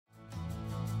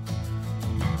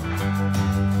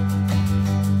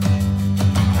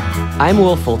I'm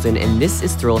Will Fulton, and this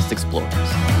is Thrillist Explorers.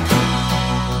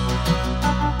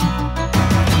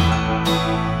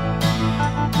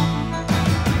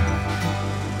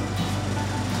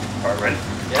 All right, ready?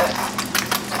 Yeah.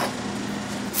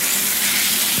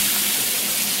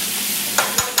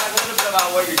 Talk a little bit about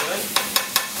what you're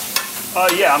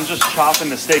doing. Yeah, I'm just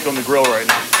chopping the steak on the grill right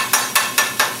now.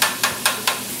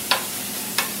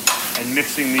 And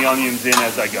mixing the onions in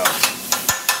as I go.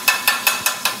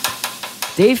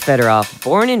 Dave Fedoroff,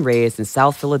 born and raised in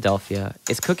South Philadelphia,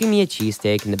 is cooking me a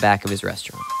cheesesteak in the back of his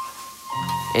restaurant.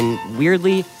 And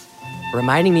weirdly,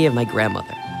 reminding me of my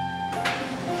grandmother.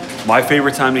 My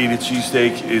favorite time to eat a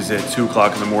cheesesteak is at 2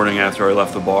 o'clock in the morning after I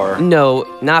left the bar. No,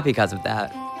 not because of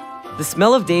that. The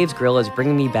smell of Dave's grill is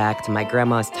bringing me back to my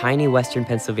grandma's tiny Western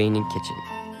Pennsylvania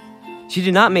kitchen. She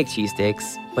did not make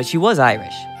cheesesteaks, but she was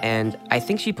Irish, and I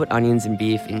think she put onions and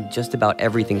beef in just about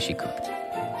everything she cooked.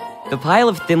 The pile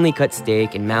of thinly cut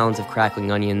steak and mounds of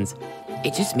crackling onions,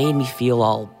 it just made me feel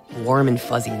all warm and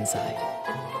fuzzy inside.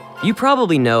 You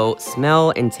probably know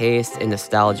smell and taste and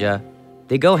nostalgia,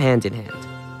 they go hand in hand.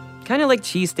 Kind of like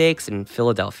cheesesteaks in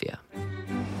Philadelphia.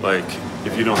 Like,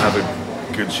 if you don't have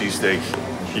a good cheesesteak,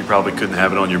 you probably couldn't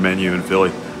have it on your menu in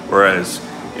Philly. Whereas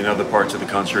in other parts of the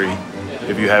country,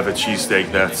 if you have a cheesesteak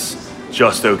that's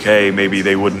just okay, maybe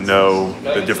they wouldn't know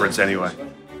the difference anyway.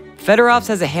 Fedoroff's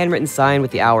has a handwritten sign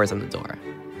with the hours on the door.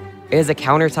 It has a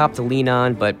countertop to lean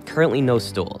on, but currently no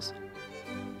stools.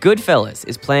 Goodfellas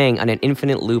is playing on an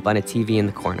infinite loop on a TV in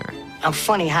the corner. I'm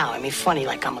funny how? I mean, funny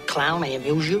like I'm a clown, I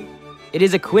amuse you? It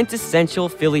is a quintessential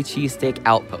Philly cheesesteak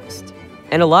outpost.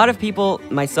 And a lot of people,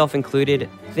 myself included,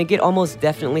 think it almost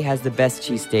definitely has the best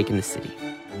cheesesteak in the city.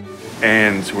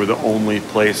 And we're the only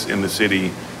place in the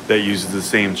city that uses the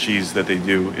same cheese that they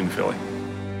do in Philly.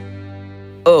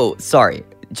 Oh, sorry.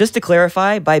 Just to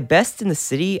clarify, by best in the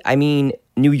city, I mean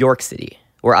New York City,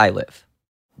 where I live.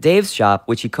 Dave's shop,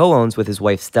 which he co-owns with his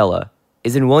wife Stella,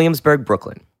 is in Williamsburg,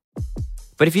 Brooklyn.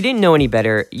 But if you didn't know any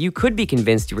better, you could be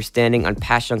convinced you were standing on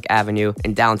Passyunk Avenue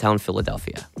in downtown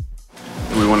Philadelphia.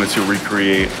 We wanted to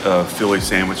recreate a Philly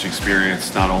sandwich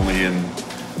experience, not only in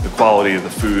the quality of the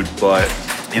food, but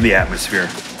in the atmosphere.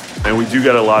 And we do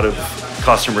get a lot of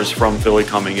customers from Philly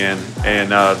coming in,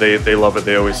 and they love it.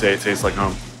 They always say it tastes like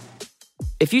home.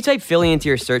 If you type Philly into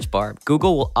your search bar,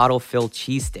 Google will autofill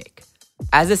cheesesteak.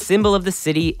 As a symbol of the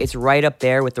city, it's right up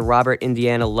there with the Robert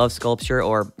Indiana Love Sculpture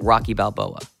or Rocky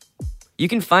Balboa. You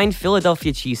can find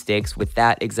Philadelphia cheesesteaks with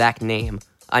that exact name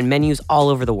on menus all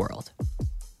over the world.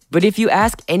 But if you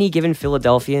ask any given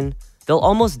Philadelphian, they'll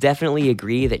almost definitely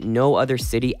agree that no other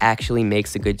city actually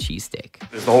makes a good cheesesteak.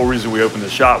 The whole reason we opened the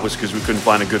shop was because we couldn't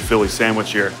find a good Philly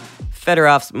sandwich here.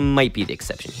 Fedoroff's might be the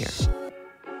exception here.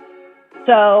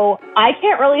 So I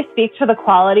can't really speak to the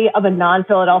quality of a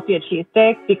non-Philadelphia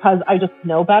cheesesteak because I just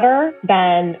know better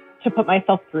than to put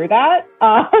myself through that.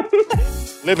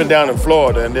 Living down in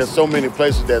Florida, and there's so many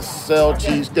places that sell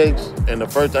cheesesteaks, and the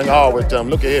first thing I always tell them,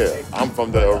 look at here, I'm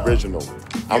from the original.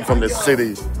 I'm from the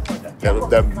city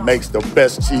that makes the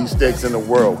best cheesesteaks in the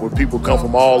world, where people come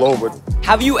from all over.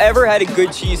 Have you ever had a good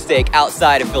cheesesteak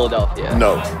outside of Philadelphia?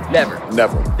 No. Never?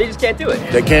 Never. They just can't do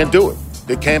it? They can't do it.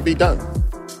 It can't be done.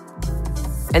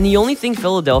 And the only thing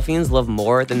Philadelphians love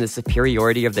more than the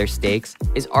superiority of their steaks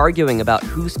is arguing about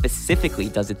who specifically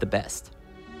does it the best.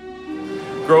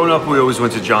 Growing up, we always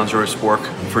went to John's Roast Pork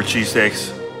for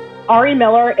cheesesteaks. Ari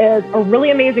Miller is a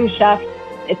really amazing chef.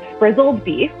 It's frizzled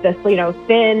beef, this,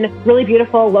 thin, really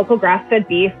beautiful local grass-fed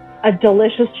beef, a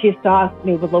delicious cheese sauce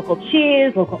made with local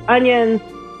cheese, local onions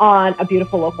on a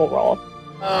beautiful local roll.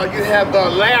 You have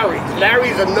Larry's.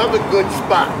 Larry's another good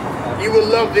spot. You would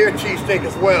love their cheesesteak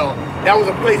as well. That was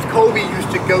a place Kobe used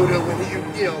to go to when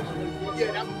he,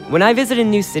 When I visit a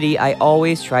new city, I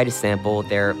always try to sample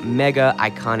their mega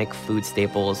iconic food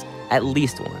staples at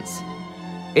least once.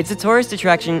 It's a tourist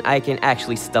attraction I can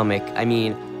actually stomach. I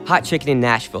mean, hot chicken in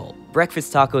Nashville,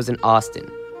 breakfast tacos in Austin,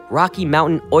 Rocky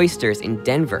Mountain oysters in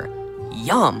Denver.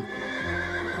 Yum!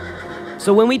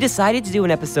 So when we decided to do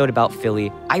an episode about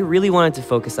Philly, I really wanted to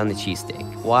focus on the cheesesteak,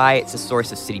 why it's a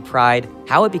source of city pride,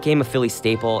 how it became a Philly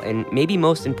staple, and maybe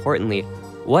most importantly,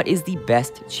 what is the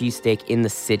best cheesesteak in the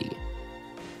city?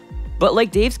 But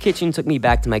like Dave's Kitchen took me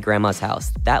back to my grandma's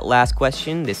house, that last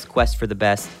question, this quest for the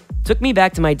best, took me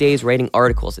back to my days writing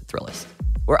articles at Thrillist,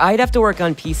 where I'd have to work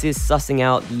on pieces sussing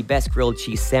out the best grilled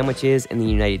cheese sandwiches in the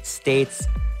United States,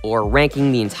 or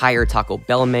ranking the entire Taco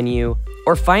Bell menu,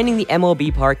 or finding the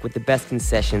MLB park with the best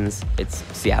concessions. It's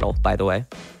Seattle, by the way.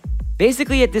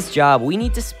 Basically, at this job, we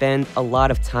need to spend a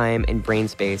lot of time and brain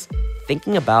space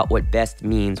thinking about what best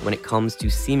means when it comes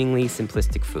to seemingly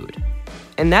simplistic food.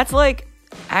 And that's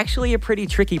actually a pretty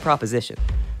tricky proposition.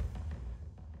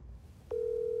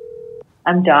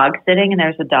 I'm dog sitting and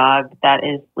there's a dog that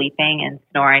is sleeping and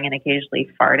snoring and occasionally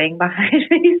farting behind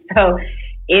me. So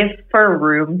if for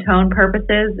room tone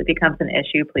purposes it becomes an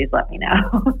issue, please let me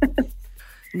know.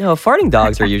 No, farting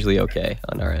dogs are usually okay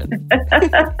on our end.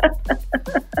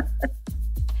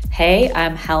 Hey,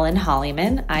 I'm Helen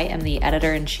Hollyman. I am the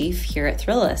editor-in-chief here at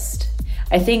Thrillist.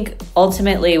 I think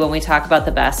ultimately when we talk about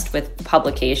the best with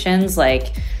publications, I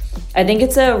think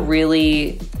it's a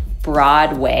really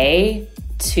broad way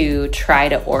to try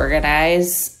to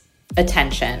organize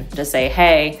attention, to say,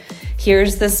 hey,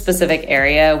 here's this specific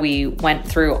area. We went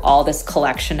through all this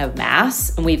collection of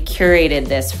mass and we've curated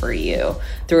this for you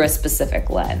through a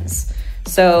specific lens.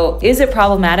 So is it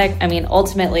problematic? I mean,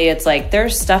 ultimately it's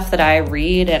there's stuff that I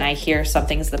read and I hear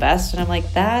something's the best and I'm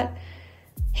like, that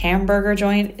hamburger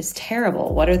joint is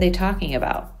terrible. What are they talking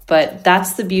about? But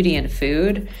that's the beauty in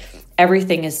food.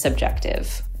 Everything is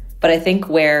subjective. But I think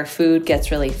where food gets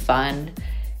really fun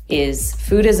is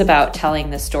food is about telling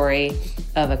the story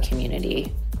of a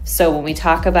community. So when we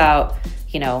talk about,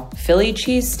 Philly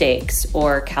cheesesteaks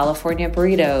or California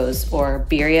burritos or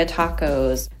birria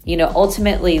tacos,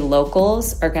 ultimately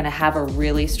locals are going to have a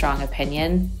really strong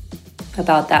opinion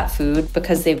about that food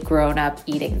because they've grown up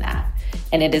eating that.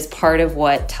 And it is part of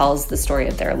what tells the story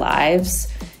of their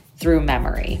lives through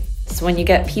memory. So when you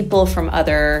get people from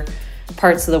other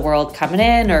parts of the world coming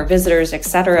in or visitors,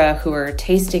 etc., who are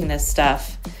tasting this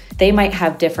stuff, they might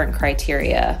have different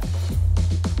criteria.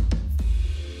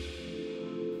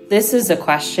 This is a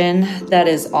question that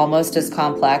is almost as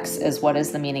complex as what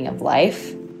is the meaning of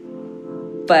life.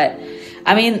 But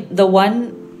I mean, the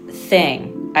one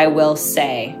thing I will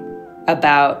say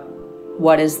about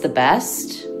what is the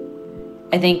best,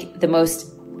 I think the most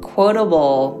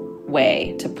quotable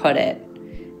way to put it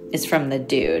is from the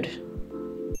dude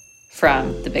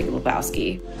from The Big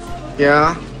Lebowski.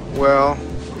 Yeah, well,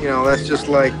 that's just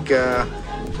like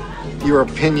your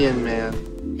opinion, man.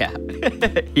 Yeah.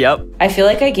 Yep. I feel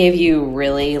like I gave you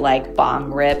really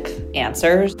bong rip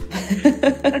answers.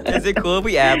 Is it cool if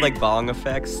we add bong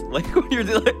effects? When you're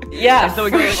yeah. So we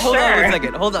go,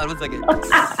 hold on one second.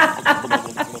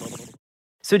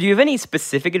 So do you have any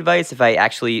specific advice if I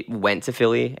actually went to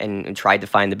Philly and tried to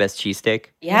find the best cheesesteak?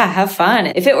 Yeah, have fun.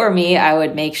 If it were me, I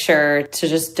would make sure to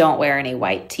just don't wear any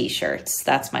white t-shirts.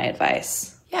 That's my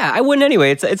advice. Yeah, I wouldn't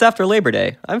anyway. It's after Labor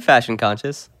Day. I'm fashion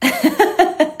conscious.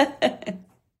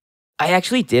 I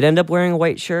actually did end up wearing a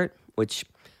white shirt, which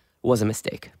was a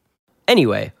mistake.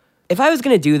 Anyway, if I was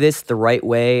going to do this the right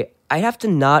way, I'd have to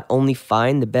not only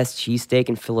find the best cheesesteak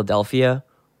in Philadelphia,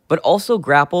 but also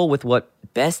grapple with what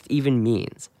best even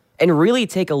means, and really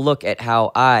take a look at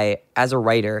how I, as a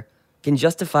writer, can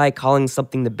justify calling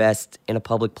something the best in a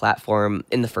public platform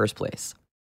in the first place.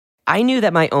 I knew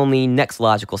that my only next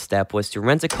logical step was to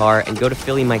rent a car and go to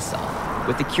Philly myself,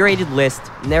 with a curated list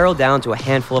narrowed down to a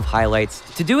handful of highlights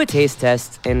to do a taste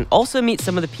test and also meet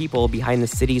some of the people behind the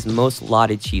city's most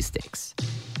lauded cheesesteaks.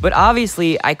 But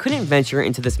obviously, I couldn't venture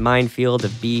into this minefield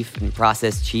of beef and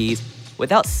processed cheese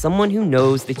without someone who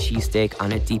knows the cheesesteak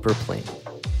on a deeper plane.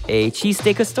 A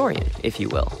cheesesteak historian, if you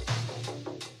will.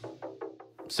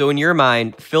 So in your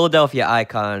mind, Philadelphia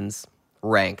icons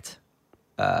ranked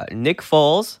Nick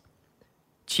Foles,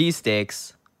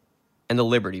 cheesesteaks, and the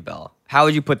Liberty Bell. How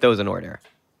would you put those in order?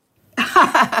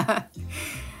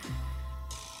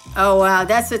 Oh, wow,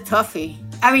 that's a toughie.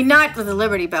 I mean, not with the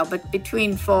Liberty Bell, but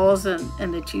between Foles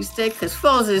and the cheesesteak, because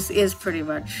Foles is pretty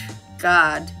much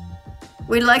God.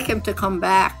 We'd like him to come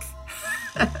back.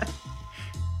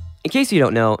 In case you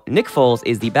don't know, Nick Foles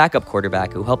is the backup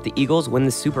quarterback who helped the Eagles win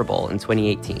the Super Bowl in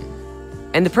 2018.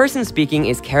 And the person speaking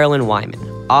is Carolyn Wyman,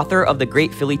 author of the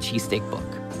Great Philly Cheesesteak book.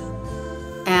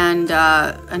 And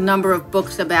a number of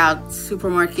books about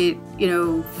supermarket,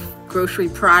 grocery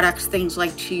products, things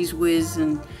like Cheese Whiz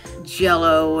and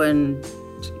Jell-O and,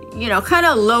 kind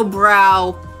of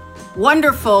lowbrow,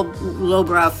 wonderful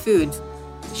lowbrow foods.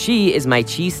 She is my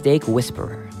cheesesteak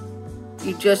whisperer.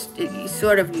 You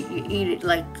eat it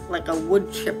like a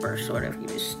wood chipper, sort of. You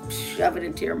just shove it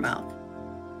into your mouth.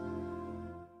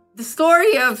 The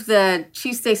story of the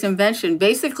cheesesteak's invention,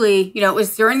 basically, it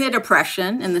was during the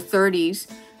Depression in the 30s,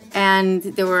 and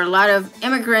there were a lot of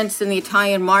immigrants in the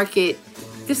Italian market.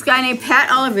 This guy named Pat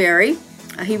Oliveri,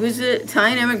 he was an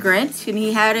Italian immigrant, and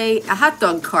he had a hot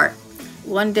dog cart.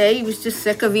 One day, he was just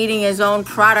sick of eating his own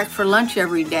product for lunch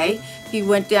every day. He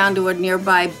went down to a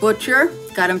nearby butcher,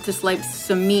 got him to slice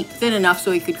some meat thin enough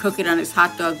so he could cook it on his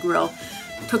hot dog grill.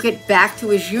 Took it back to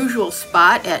his usual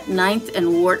spot at 9th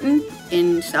and Wharton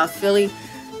in South Philly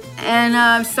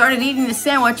and started eating the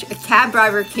sandwich. A cab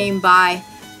driver came by,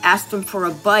 asked him for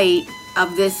a bite,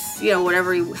 of this,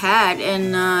 whatever he had.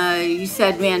 And he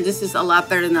said, man, this is a lot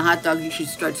better than the hot dog. You should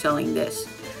start selling this.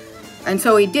 And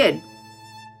so he did.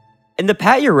 And the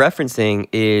Pat you're referencing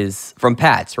is from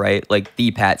Pat's, right? Like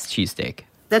the Pat's cheesesteak.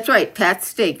 That's right, Pat's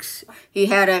Steaks. He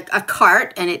had a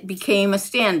cart, and it became a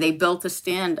stand. They built a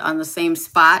stand on the same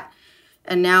spot,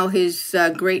 and now his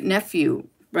great-nephew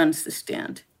runs the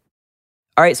stand.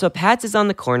 All right, so Pat's is on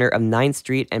the corner of 9th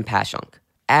Street and Passyunk,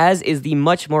 as is the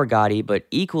much more gaudy but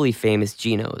equally famous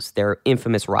Geno's, their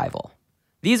infamous rival.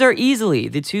 These are easily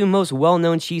the two most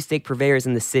well-known cheesesteak purveyors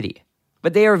in the city,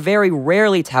 but they are very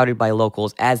rarely touted by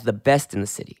locals as the best in the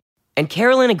city. And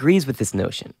Carolyn agrees with this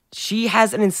notion. She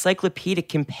has an encyclopedic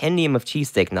compendium of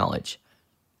cheesesteak knowledge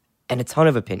and a ton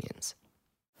of opinions.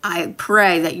 I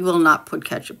pray that you will not put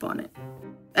ketchup on it.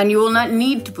 And you will not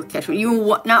need to put ketchup. You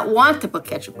will not want to put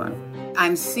ketchup on it.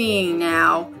 I'm seeing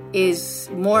now is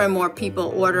more and more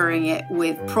people ordering it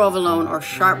with provolone or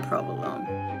sharp provolone.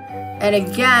 And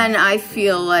again, I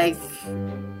feel like,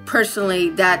 personally,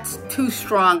 that's too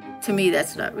strong. To me,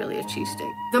 that's not really a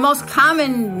cheesesteak. The most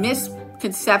common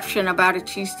misconception about a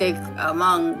cheesesteak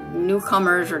among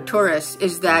newcomers or tourists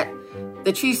is that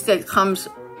the cheesesteak comes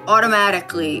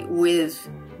automatically with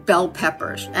bell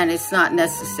peppers, and it's not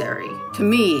necessary, to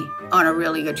me, on a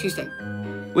really good cheesesteak.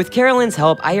 With Carolyn's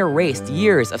help, I erased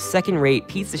years of second-rate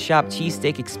pizza shop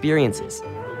cheesesteak experiences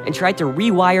and tried to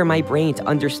rewire my brain to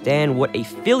understand what a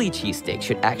Philly cheesesteak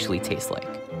should actually taste like.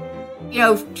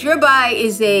 Ribeye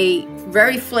is a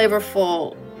very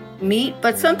flavorful meat,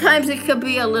 but sometimes it could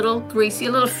be a little greasy,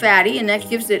 a little fatty, and that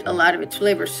gives it a lot of its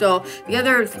flavor. So the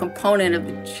other component of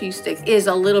the cheesesteak is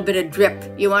a little bit of drip.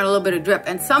 You want a little bit of drip,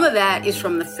 and some of that is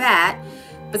from the fat,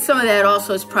 but some of that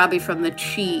also is probably from the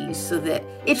cheese, so that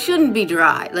it shouldn't be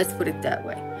dry, let's put it that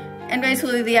way. And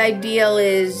basically the ideal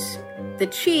is the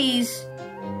cheese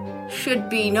should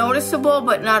be noticeable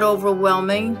but not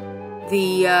overwhelming.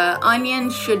 The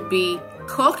onions should be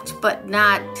cooked but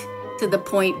not to the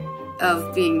point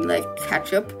of being like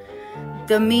ketchup.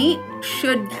 The meat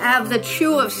should have the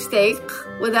chew of steak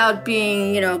without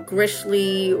being,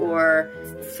 gristly or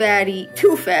fatty,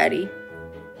 too fatty.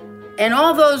 And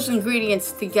all those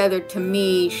ingredients together, to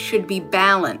me, should be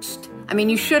balanced. I mean,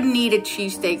 you shouldn't eat a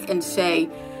cheesesteak and say,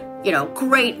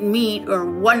 great meat or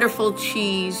wonderful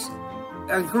cheese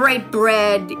or great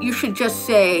bread. You should just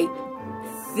say,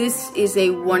 this is a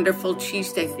wonderful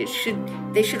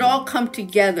cheesesteak. They should all come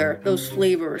together, those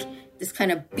flavors, this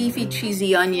kind of beefy,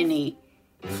 cheesy, oniony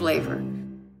flavor.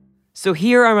 So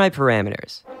here are my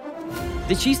parameters.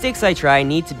 The cheesesteaks I try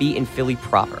need to be in Philly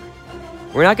proper.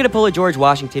 We're not going to pull a George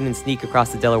Washington and sneak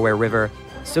across the Delaware River,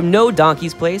 so no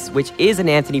Donkey's Place, which is an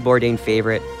Anthony Bourdain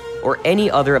favorite, or any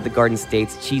other of the Garden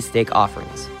State's cheesesteak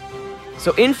offerings.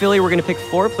 So in Philly, we're going to pick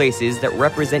 4 places that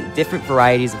represent different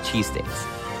varieties of cheesesteaks.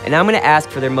 And I'm going to ask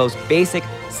for their most basic,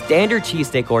 standard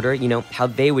cheesesteak order, how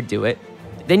they would do it,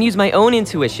 then use my own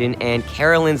intuition and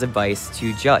Carolyn's advice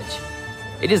to judge.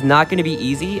 It is not going to be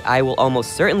easy. I will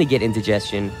almost certainly get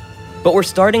indigestion, but we're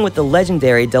starting with the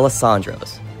legendary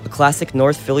D'Alessandro's, a classic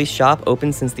North Philly shop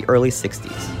opened since the early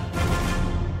 60s.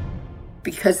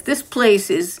 Because this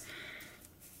place is,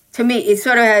 to me, it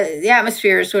sort of has, the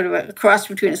atmosphere is sort of a cross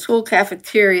between a school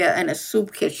cafeteria and a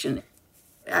soup kitchen.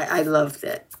 I love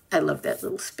that. I love that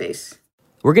little space.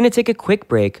 We're going to take a quick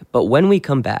break, but when we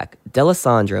come back,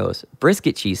 D'Alessandro's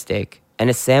brisket cheesesteak and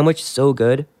a sandwich so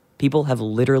good, people have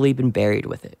literally been buried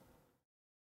with it.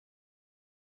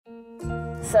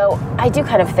 So I do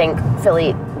kind of think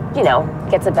Philly,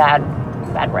 gets a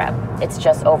bad rep. It's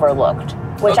just overlooked,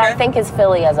 which I think is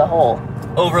Philly as a whole.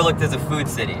 Overlooked as a food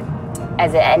city.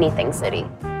 As an anything city.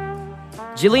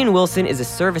 Jillian Wilson is a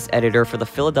service editor for the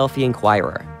Philadelphia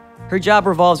Inquirer. Her job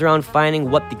revolves around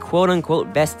finding what the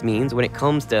quote-unquote best means when it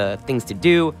comes to things to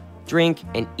do, drink,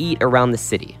 and eat around the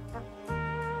city.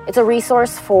 It's a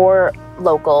resource for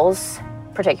locals,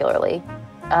 particularly,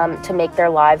 to make their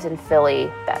lives in Philly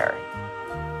better.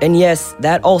 And yes,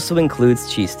 that also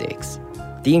includes cheesesteaks.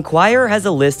 The Inquirer has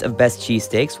a list of best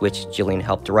cheesesteaks, which Jillian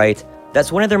helped write.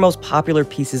 That's one of their most popular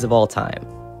pieces of all time,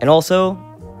 and also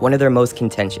one of their most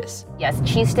contentious. Yes,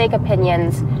 cheesesteak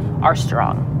opinions are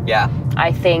strong. Yeah.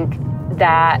 I think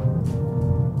that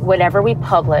whenever we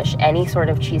publish any sort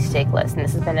of cheesesteak list, and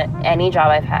this has been any job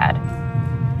I've had,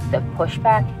 the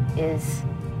pushback is,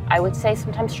 I would say,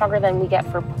 sometimes stronger than we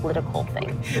get for political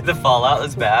things. The fallout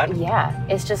is bad? Yeah.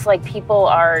 It's just like people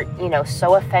are,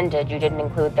 so offended you didn't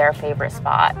include their favorite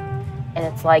spot. And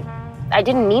it's like, I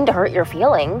didn't mean to hurt your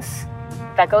feelings.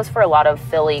 That goes for a lot of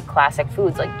Philly classic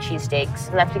foods like cheesesteaks,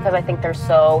 and that's because I think they're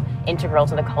so integral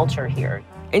to the culture here.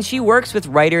 And she works with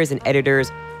writers and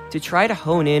editors to try to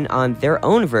hone in on their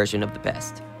own version of the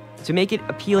best. to make it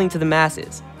appealing to the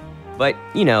masses. But,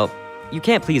 you know, you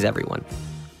can't please everyone.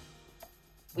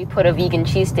 We put a vegan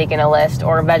cheesesteak in a list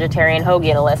or a vegetarian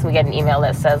hoagie in a list, and we get an email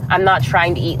that says, I'm not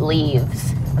trying to eat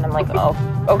leaves. And I'm like, oh,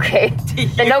 okay.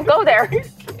 Then don't go there.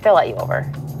 They'll let you over.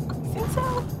 Think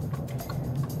so?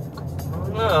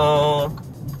 No.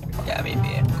 Yeah, maybe.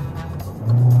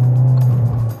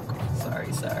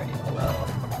 Sorry. Hello.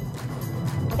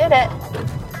 Did it.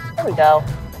 There we go.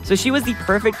 So she was the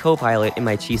perfect co-pilot in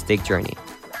my cheesesteak journey,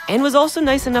 and was also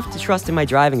nice enough to trust in my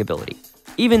driving ability,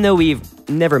 even though we've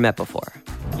never met before.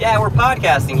 Yeah, we're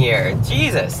podcasting here.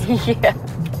 Jesus. Yeah.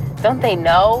 Don't they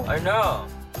know? I know.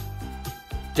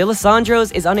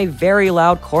 D'Alessandro's is on a very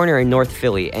loud corner in North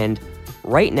Philly, and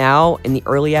right now, in the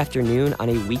early afternoon on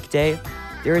a weekday,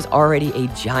 there is already a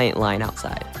giant line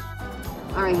outside.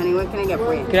 All right, honey, what can I get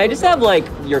for you? Can I just have, like,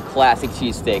 your classic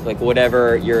cheesesteak, like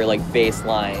whatever your, like,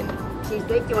 baseline?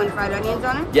 Cheesesteak, do you want fried onions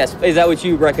on it? Yes, is that what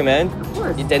you recommend? Of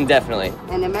course. Then definitely.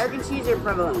 And American cheese or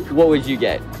provolone? What would you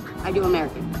get? I do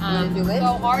American. So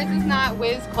ours is not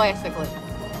Whiz classically.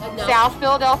 South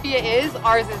Philadelphia is,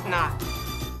 ours is not.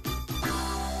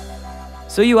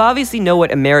 So you obviously know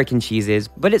what American cheese is,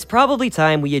 but it's probably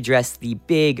time we address the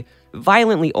big,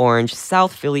 violently orange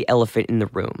South Philly elephant in the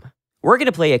room. We're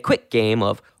gonna play a quick game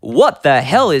of What the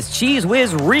Hell is Cheese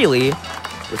Whiz Really?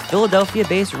 With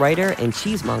Philadelphia-based writer and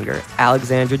cheesemonger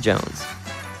Alexandra Jones.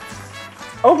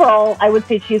 Overall, I would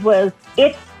say Cheese Whiz,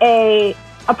 it's a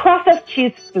processed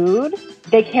cheese food.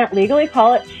 They can't legally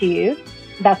call it cheese.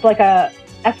 That's like a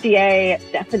FDA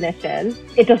definition.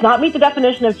 It does not meet the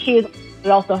definition of cheese. It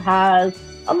also has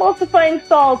emulsifying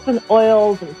salts and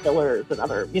oils and fillers and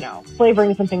other,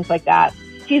 flavorings and things like that.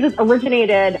 Cheeses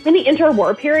originated in the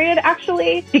interwar period,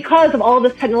 actually, because of all of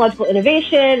this technological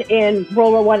innovation in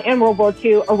World War I and World War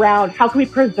II around how can we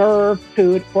preserve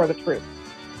food for the troops.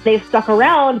 They've stuck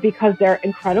around because they're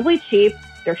incredibly cheap,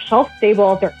 they're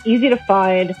shelf-stable, they're easy to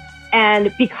find,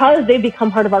 and because they've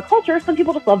become part of our culture, some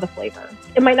people just love the flavor.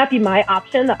 It might not be my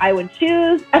option that I would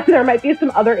choose, and there might be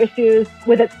some other issues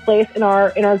with its place in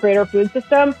our greater food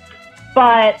system,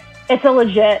 but it's a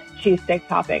legit cheesesteak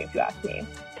topping, if you ask me.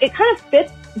 It kind of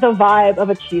fits the vibe of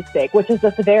a cheesesteak, which is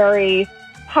this very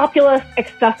populous,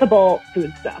 accessible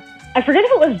food stuff. I forget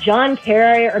if it was John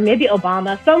Kerry or maybe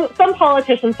Obama. Some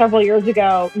politician several years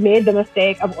ago made the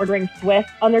mistake of ordering Swiss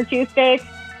on their cheesesteak.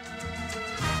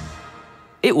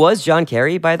 It was John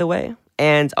Kerry, by the way,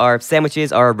 and our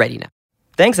sandwiches are ready now.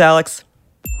 Thanks, Alex.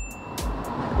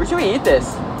 Where should we eat this?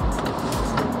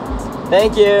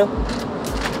 Thank you.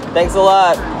 Thanks a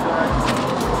lot.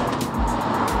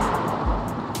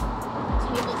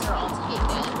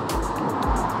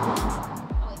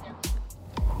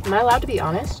 Am I allowed to be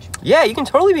honest? Yeah, you can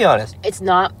totally be honest. It's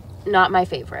not my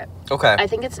favorite. Okay. I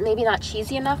think it's maybe not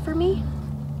cheesy enough for me.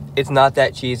 It's not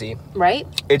that cheesy. Right?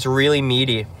 It's really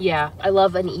meaty. Yeah, I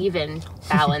love an even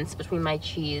balance between my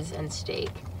cheese and steak.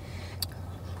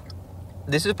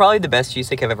 This is probably the best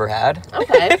cheesesteak I've ever had.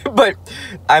 Okay. But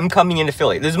I'm coming into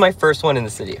Philly. This is my first one in the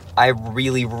city. I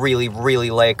really, really,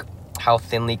 really like how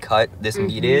thinly cut this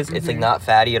meat is. It's like not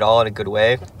fatty at all in a good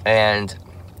way. And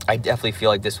I definitely feel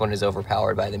like this one is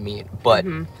overpowered by the meat, but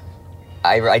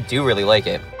I do really like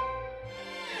it.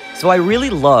 So I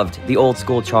really loved the old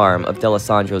school charm of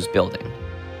D'Alessandro's building.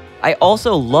 I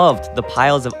also loved the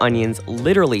piles of onions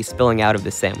literally spilling out of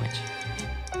the sandwich.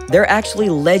 They're actually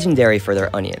legendary for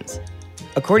their onions.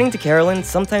 According to Carolyn,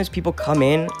 sometimes people come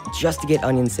in just to get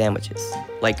onion sandwiches,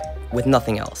 like with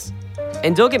nothing else.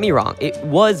 And don't get me wrong, it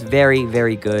was very,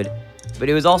 very good, but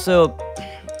it was also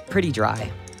pretty dry.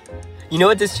 You know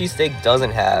what this cheesesteak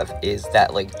doesn't have is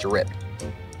that, like, drip.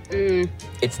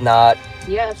 It's not...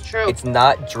 Yeah, that's true. It's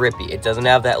not drippy. It doesn't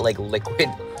have that, like, liquid,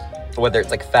 whether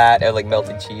it's, like, fat or, like,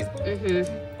 melted cheese.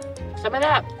 Some of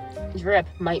that drip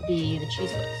might be the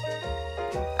cheese whiz.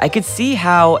 I could see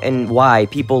how and why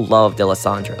people love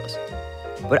D'Alessandro's.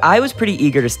 But I was pretty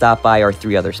eager to stop by our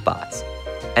 3 other spots.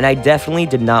 And I definitely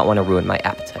did not want to ruin my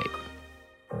appetite.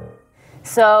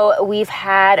 So we've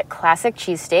had classic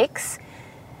cheesesteaks.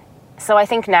 So I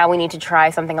think now we need to try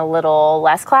something a little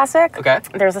less classic. Okay.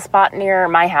 There's a spot near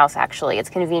my house, actually. It's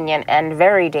convenient and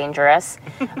very dangerous,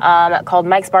 called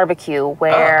Mike's Barbecue,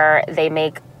 where they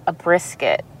make a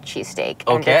brisket cheesesteak,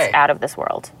 and it's out of this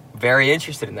world. Very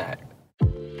interested in that.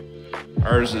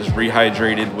 Ours is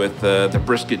rehydrated with the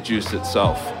brisket juice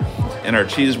itself. And our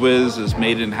Cheese Whiz is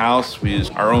made in-house. We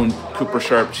use our own Cooper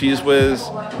Sharp Cheese Whiz.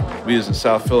 We use in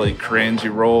South Philly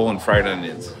Carangi roll and fried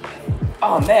onions.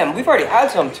 Oh man, we've already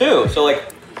had some too. So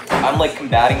like, I'm like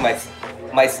combating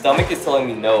my stomach is telling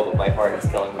me no, but my heart is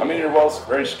telling me. I mean, you're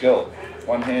very skilled.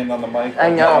 One hand on the mic.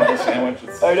 I know. On the sandwich.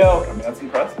 I know. I mean, that's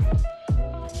impressive.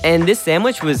 And this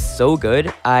sandwich was so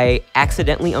good, I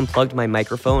accidentally unplugged my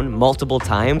microphone multiple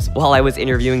times while I was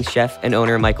interviewing chef and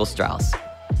owner Michael Strauss.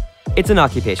 It's an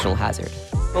occupational hazard.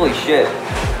 Holy shit.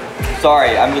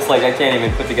 Sorry, I'm just like, I can't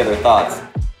even put together thoughts.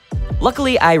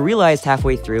 Luckily, I realized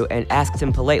halfway through and asked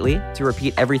him politely to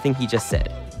repeat everything he just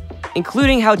said,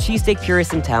 including how cheesesteak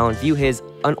purists in town view his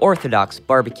unorthodox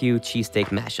barbecue cheesesteak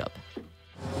mashup.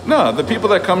 No, the people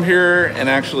that come here and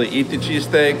actually eat the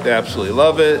cheesesteak, they absolutely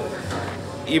love it.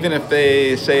 Even if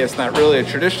they say it's not really a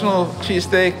traditional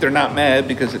cheesesteak, they're not mad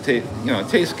because it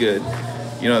tastes good.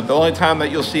 The only time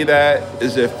that you'll see that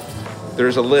is if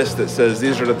there's a list that says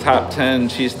these are the top 10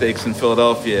 cheesesteaks in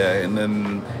Philadelphia, and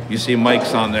then you see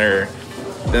Mike's on there,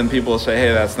 then people will say,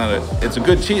 hey, it's a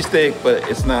good cheesesteak, but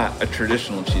it's not a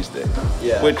traditional cheesesteak.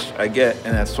 Yeah. Which I get,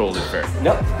 and that's totally fair.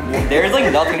 No, there's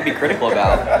like nothing to be critical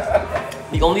about.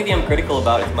 The only thing I'm critical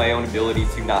about is my own ability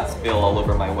to not spill all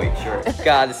over my white shirt.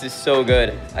 God, this is so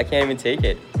good. I can't even take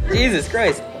it. Jesus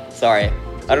Christ. Sorry.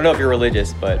 I don't know if you're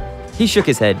religious, but... He shook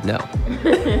his head, no.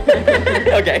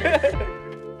 Okay.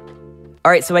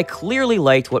 All right, so I clearly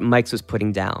liked what Mike's was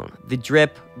putting down. The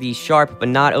drip, the sharp but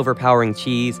not overpowering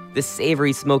cheese, the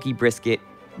savory smoky brisket.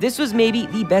 This was maybe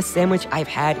the best sandwich I've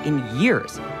had in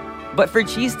years. But for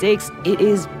cheesesteaks, it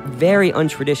is very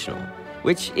untraditional,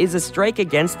 which is a strike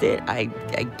against it, I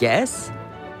guess?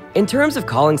 In terms of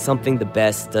calling something the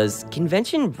best, does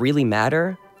convention really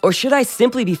matter? Or should I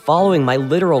simply be following my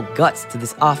literal guts to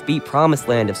this offbeat promised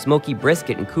land of smoky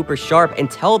brisket and Cooper Sharp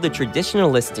and tell the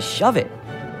traditionalists to shove it?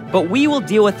 But we will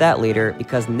deal with that later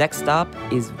because next stop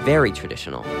is very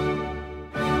traditional.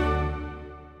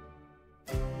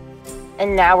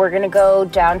 And now we're gonna go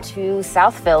down to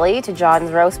South Philly to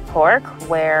John's Roast Pork,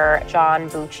 where John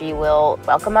Bucci will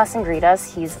welcome us and greet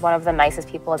us. He's one of the nicest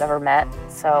people I've ever met.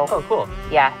 So, oh, cool.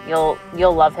 Yeah,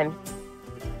 you'll love him.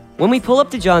 When we pull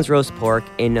up to John's Roast Pork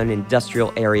in an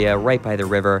industrial area right by the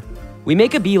river, we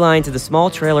make a beeline to the small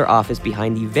trailer office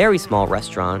behind the very small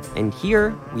restaurant, and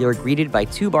here we are greeted by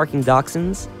 2 barking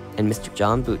dachshunds and Mr.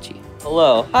 John Bucci.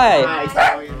 Hello. Hi. Hi.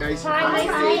 How are you? Nice to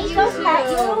meet you. Go pet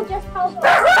you. Just hold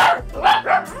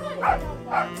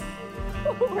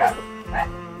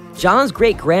on. John's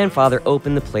great-grandfather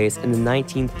opened the place in the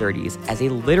 1930s as a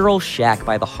literal shack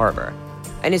by the harbor.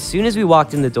 And as soon as we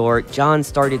walked in the door, John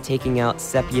started taking out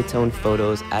sepia-toned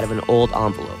photos out of an old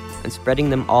envelope and spreading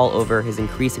them all over his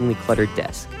increasingly cluttered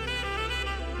desk.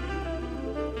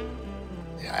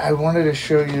 I wanted to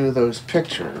show you those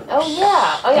pictures. Oh,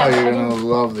 yeah. Oh, yeah. Oh, you're going to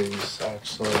love these,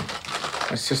 actually.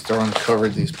 My sister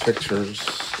uncovered these pictures.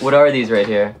 What are these right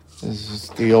here? This is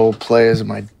the old plays of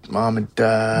my mom and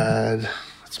dad.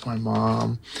 That's my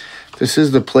mom. This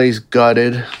is the place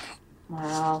gutted.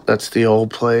 Wow. That's the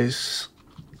old place.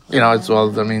 This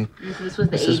was the 80s?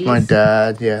 This is my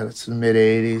dad. Yeah, that's the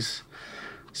mid-80s.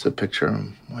 It's a picture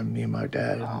of me and my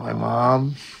dad and my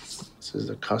mom. This is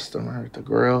the customer at the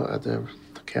grill, at the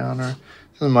counter.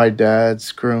 This is my dad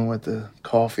screwing with the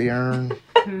coffee urn.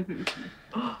 Man,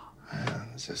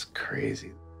 this is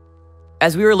crazy.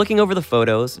 As we were looking over the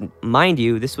photos, mind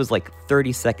you, this was like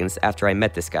 30 seconds after I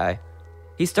met this guy,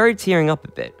 he started tearing up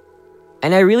a bit.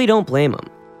 And I really don't blame him.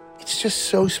 It's just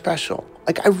so special.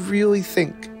 I really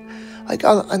think,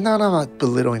 I'm not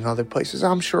belittling other places.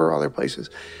 I'm sure other places.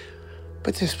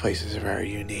 But this place is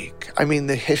very unique.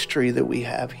 The history that we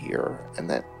have here, and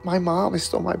that my mom is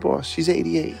still my boss. She's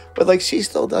 88. But she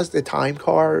still does the time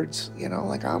cards,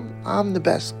 I'm the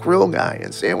best grill guy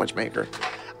and sandwich maker.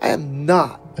 I am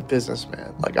not a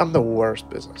businessman. I'm the worst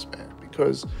businessman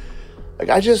because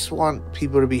I just want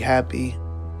people to be happy.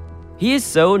 He is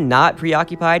so not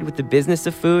preoccupied with the business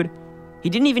of food, he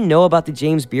didn't even know about the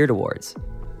James Beard Awards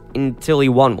until he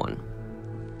won one.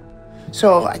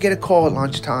 So I get a call at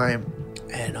lunchtime,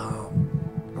 and a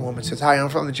woman says, hi, I'm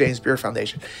from the James Beard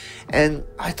Foundation. And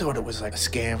I thought it was like a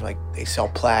scam, they sell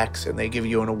plaques and they give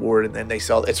you an award and then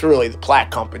it's really the plaque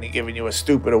company giving you a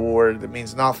stupid award that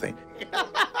means nothing.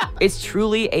 It's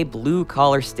truly a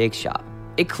blue-collar steak shop.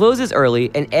 It closes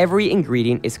early and every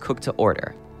ingredient is cooked to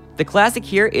order. The classic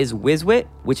here is Whiz-Wit,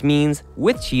 which means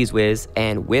with cheese whiz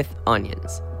and with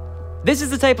onions. This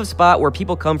is the type of spot where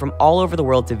people come from all over the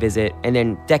world to visit and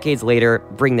then decades later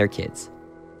bring their kids.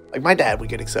 My dad would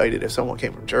get excited if someone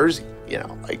came from Jersey,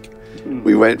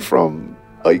 we went from,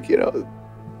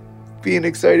 being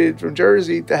excited from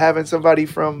Jersey to having somebody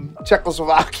from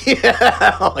Czechoslovakia,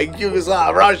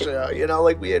 Yugoslavia,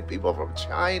 Russia, we had people from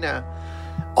China,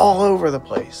 all over the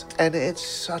place. And it's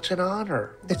such an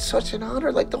honor. It's such an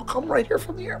honor. They'll come right here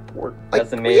from the airport.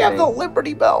 That's amazing. We have the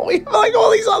Liberty Bell. We have, all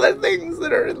these other things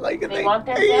that are, They want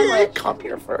their sandwich. Come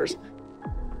here first.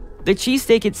 The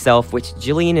cheesesteak itself, which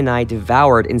Jillian and I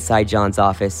devoured inside John's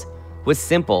office, was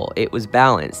simple, it was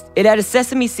balanced. It had a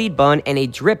sesame seed bun and a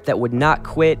drip that would not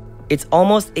quit. It's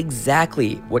almost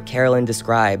exactly what Carolyn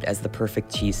described as the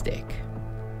perfect cheesesteak.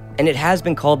 And it has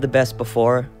been called the best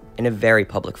before in a very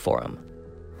public forum.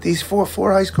 These four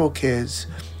high school kids,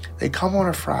 they come on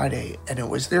a Friday, and it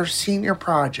was their senior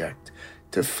project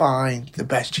to find the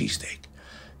best cheesesteak.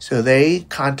 So they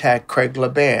contact Craig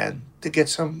Laban to get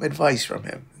some advice from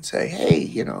him and say, hey,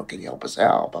 can you help us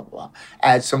out, blah, blah, blah.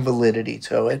 Add some validity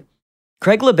to it.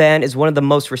 Craig Laban is one of the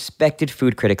most respected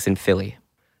food critics in Philly.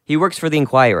 He works for The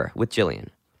Inquirer with Jillian.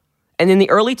 And in the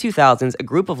early 2000s, a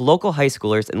group of local high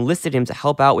schoolers enlisted him to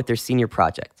help out with their senior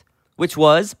project, which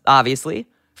was, obviously,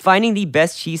 finding the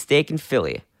best cheesesteak in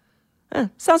Philly.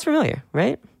 Sounds familiar,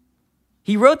 right?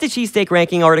 He wrote the cheesesteak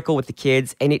ranking article with the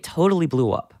kids, and it totally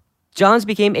blew up. John's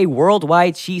became a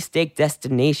worldwide cheesesteak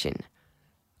destination.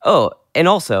 Oh, and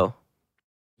also...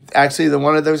 Actually,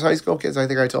 one of those high school kids, I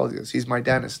think I told you this, he's my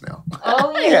dentist now.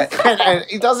 Oh, yeah. and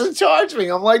he doesn't charge me.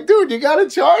 I'm like, dude, you got to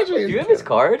charge me. Do you have his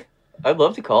card? I'd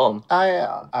love to call him.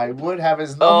 I would have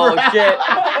his number. Oh, shit.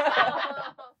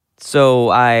 So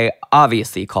I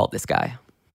obviously called this guy.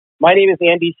 My name is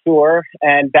Andy Shore,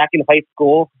 and back in high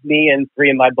school, me and three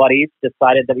of my buddies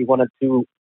decided that we wanted to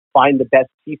find the best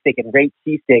cheesesteak and rate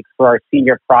cheesesteaks for our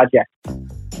senior project.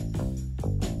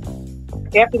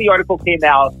 After the article came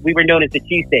out, we were known as the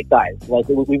cheesesteak guys. Like,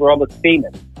 we were almost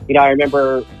famous. I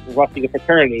remember rushing a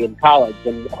fraternity in college,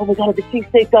 and, oh my God, the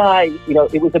cheesesteak guy.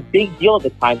 It was a big deal at the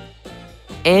time.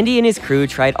 Andy and his crew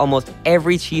tried almost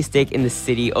every cheesesteak in the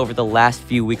city over the last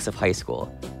few weeks of high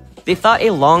school. They thought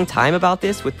a long time about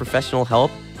this with professional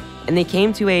help, and they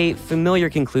came to a familiar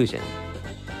conclusion.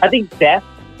 I think best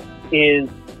is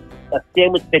a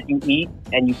sandwich that you eat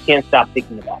and you can't stop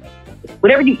thinking about it.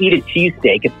 Whenever you eat a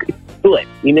cheesesteak, it's good.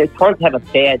 It's hard to have a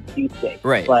bad cheesesteak.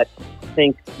 Right. But I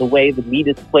think the way the meat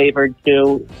is flavored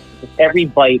too, just every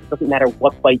bite, doesn't matter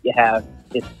what bite you have,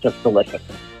 it's just delicious.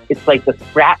 It's like the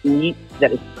scrap meat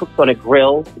that is cooked on a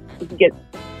grill. You can get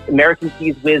American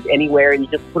Cheese Whiz anywhere and you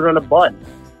just put it on a bun.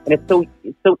 And it's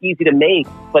so easy to make,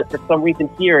 but for some reason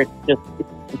here, it's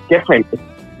different.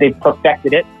 They've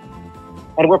perfected it,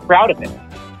 and we're proud of it.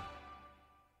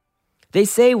 They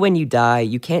say when you die,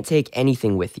 you can't take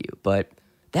anything with you, but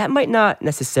that might not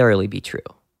necessarily be true.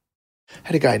 I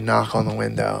had a guy knock on the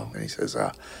window, and he says,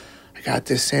 I got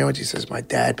this sandwich. He says, my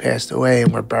dad passed away,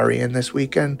 and we're burying this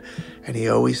weekend. And he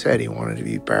always said he wanted to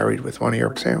be buried with one of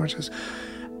your sandwiches.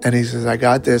 And he says, I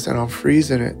got this, and I'm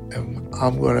freezing it, and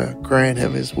I'm going to grant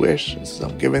him his wish. He says,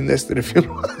 I'm giving this to the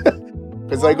funeral.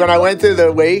 Because, when I went to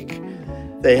the wake,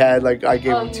 they had, I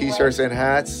gave him T-shirts and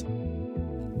hats.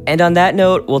 And on that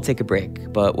note, we'll take a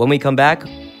break. But when we come back,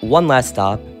 one last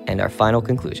stop and our final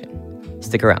conclusion.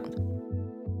 Stick around.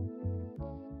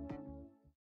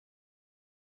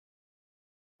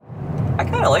 I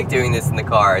kind of like doing this in the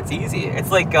car. It's easy. It's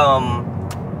like,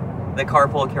 the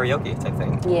carpool karaoke type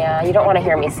thing. Yeah, you don't want to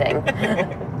hear me sing.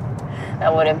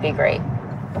 That wouldn't be great.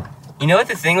 You know what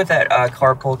the thing with that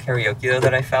carpool karaoke, though,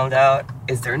 that I found out?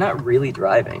 Is they're not really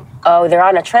driving. Oh, they're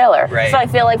on a trailer. Right. So I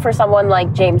feel like for someone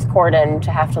like James Corden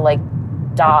to have to,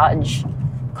 dodge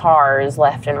cars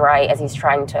left and right as he's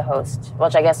trying to host,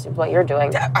 which I guess is what you're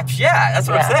doing. Yeah, that's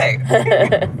what I'm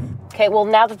saying. Okay, well,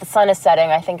 now that the sun is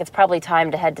setting, I think it's probably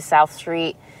time to head to South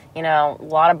Street. A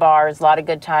lot of bars, a lot of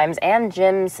good times, and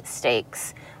Jim's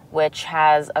Steaks, which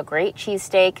has a great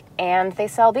cheesesteak, and they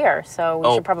sell beer. So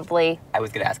we should probably... I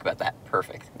was going to ask about that.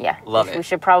 Perfect. Yeah. Love it. We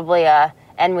should probably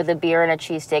end with a beer and a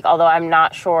cheesesteak, although I'm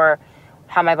not sure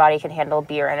how my body can handle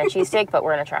beer and a cheesesteak, but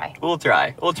we're going to try. We'll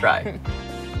try.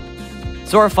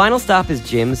 So our final stop is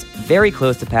Jim's, very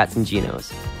close to Pat's and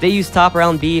Gino's. They use top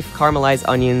round beef, caramelized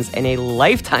onions, and a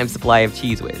lifetime supply of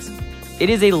Cheese Whiz. It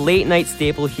is a late-night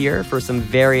staple here for some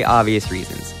very obvious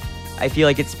reasons. I feel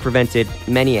like it's prevented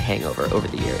many a hangover over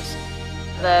the years.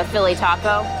 The Philly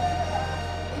taco.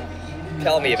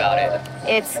 Tell me about it.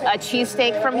 It's a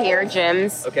cheesesteak from here,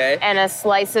 Jim's. Okay. And a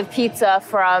slice of pizza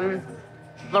from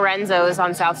Lorenzo's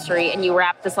on South Street, and you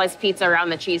wrap the slice of pizza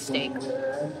around the cheesesteak.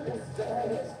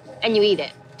 And you eat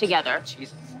it together.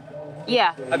 Jesus.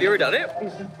 Yeah. Have you ever done it?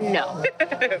 No.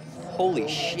 Holy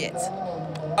shit.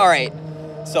 All right.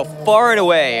 So far and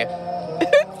away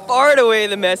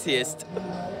the messiest.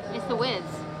 It's the whiz.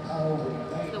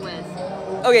 It's the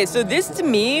whiz. Okay, so this to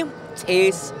me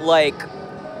tastes like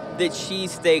the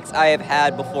cheesesteaks I have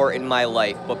had before in my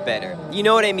life, but better. You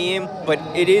know what I mean? But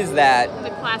it is that.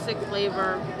 The classic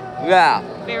flavor. Yeah.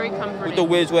 Very comforting. With the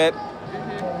whiz whip.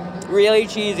 Really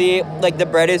cheesy. The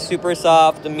bread is super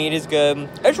soft. The meat is good.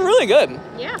 It's really good.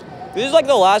 Yeah. This is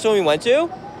the last one we went to,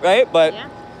 right? But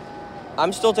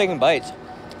I'm still taking bites.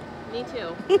 Me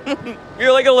too.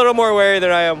 You're like a little more wary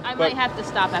than I am. I might have to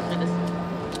stop after this.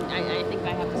 I think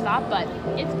I have to stop, but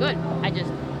it's good. I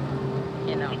just,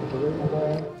 you know.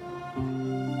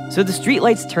 So the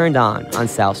streetlights turned on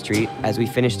South Street as we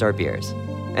finished our beers.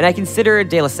 And I considered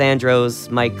D'Alessandro's,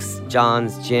 Mike's,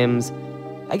 John's, Jim's.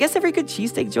 I guess every good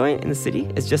cheesesteak joint in the city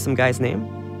is just some guy's name.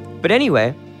 But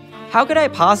anyway, how could I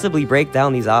possibly break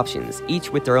down these options,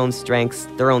 each with their own strengths,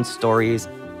 their own stories?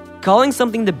 Calling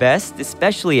something the best,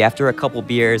 especially after a couple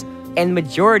beers and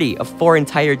majority of 4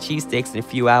 entire cheesesteaks in a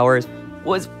few hours,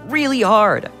 was really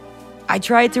hard. I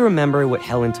tried to remember what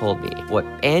Helen told me, what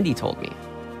Andy told me.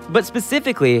 But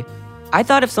specifically, I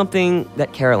thought of something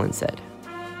that Carolyn said.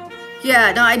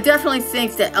 Yeah, no, I definitely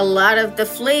think that a lot of the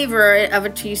flavor of a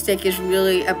cheesesteak is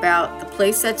really about the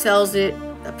place that sells it,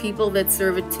 the people that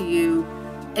serve it to you,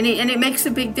 and it makes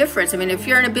a big difference. I mean, if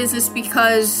you're in a business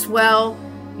because, well,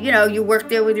 you know, you worked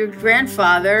there with your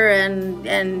grandfather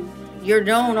and you're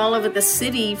known all over the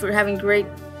city for having great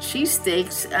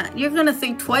cheesesteaks, you're going to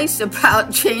think twice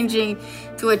about changing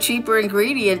to a cheaper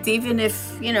ingredient, even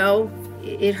if, you know,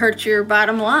 it hurts your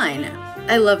bottom line.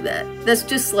 I love that. That's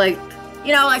just like,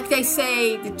 you know, like they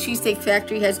say the Cheesesteak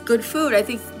Factory has good food. I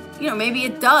think, you know, maybe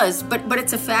it does, but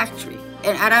it's a factory,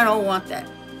 and I don't want that.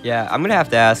 Yeah, I'm gonna have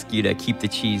to ask you to keep the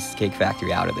Cheesecake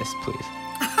Factory out of this, please.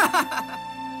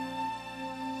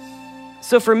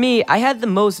 So for me, I had the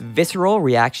most visceral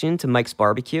reaction to Mike's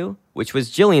Barbecue, which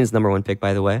was Jillian's #1 pick,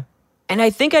 by the way. And I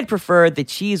think I'd prefer the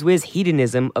Cheese Whiz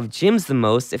hedonism of Jim's the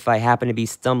most if I happen to be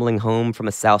stumbling home from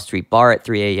a South Street bar at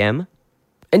 3 a.m.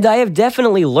 And I have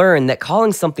definitely learned that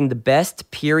calling something the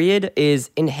best, period, is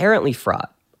inherently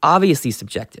fraught, obviously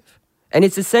subjective. And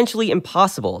it's essentially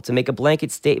impossible to make a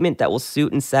blanket statement that will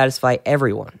suit and satisfy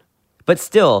everyone. But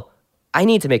still, I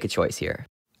need to make a choice here.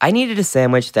 I needed a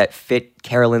sandwich that fit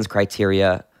Carolyn's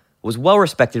criteria, was well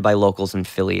respected by locals in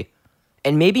Philly,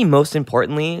 and maybe most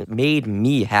importantly, made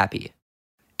me happy.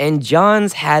 And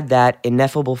John's had that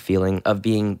ineffable feeling of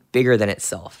being bigger than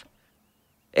itself.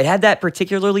 It had that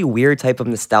particularly weird type of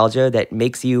nostalgia that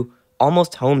makes you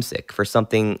almost homesick for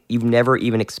something you've never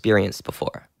even experienced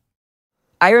before.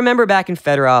 I remember back in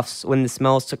Fedoroff's when the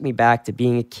smells took me back to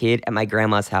being a kid at my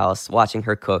grandma's house watching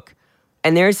her cook.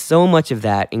 And there's so much of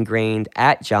that ingrained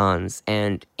at John's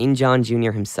and in John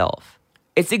Jr. himself.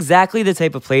 It's exactly the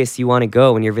type of place you want to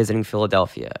go when you're visiting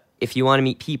Philadelphia, if you want to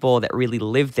meet people that really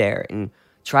live there and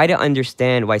try to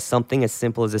understand why something as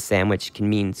simple as a sandwich can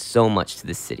mean so much to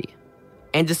the city.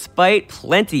 And despite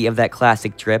plenty of that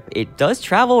classic drip, it does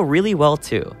travel really well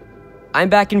too. I'm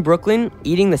back in Brooklyn,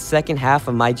 eating the second half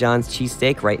of my John's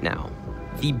cheesesteak right now.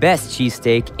 The best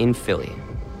cheesesteak in Philly.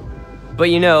 But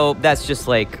you know, that's just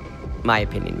like my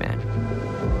opinion, man.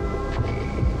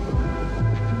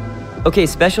 Okay,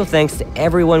 special thanks to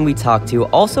everyone we talked to.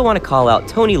 Also want to call out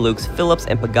Tony Luke's, Phillips,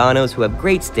 and Pagano's who have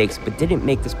great steaks but didn't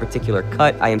make this particular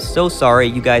cut. I am so sorry.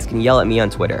 You guys can yell at me on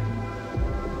Twitter.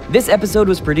 This episode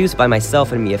was produced by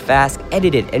myself and Mia Fask,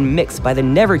 edited and mixed by the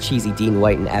never cheesy Dean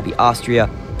White and Abby Austria.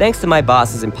 Thanks to my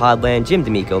bosses in Podland, Jim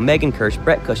D'Amico, Megan Kirsch,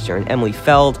 Brett Kushner, and Emily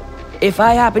Feld. If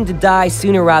I happen to die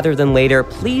sooner rather than later,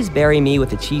 please bury me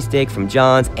with a cheesesteak from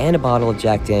John's and a bottle of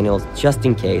Jack Daniels, just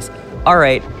in case. All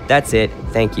right, that's it.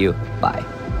 Thank you. Bye.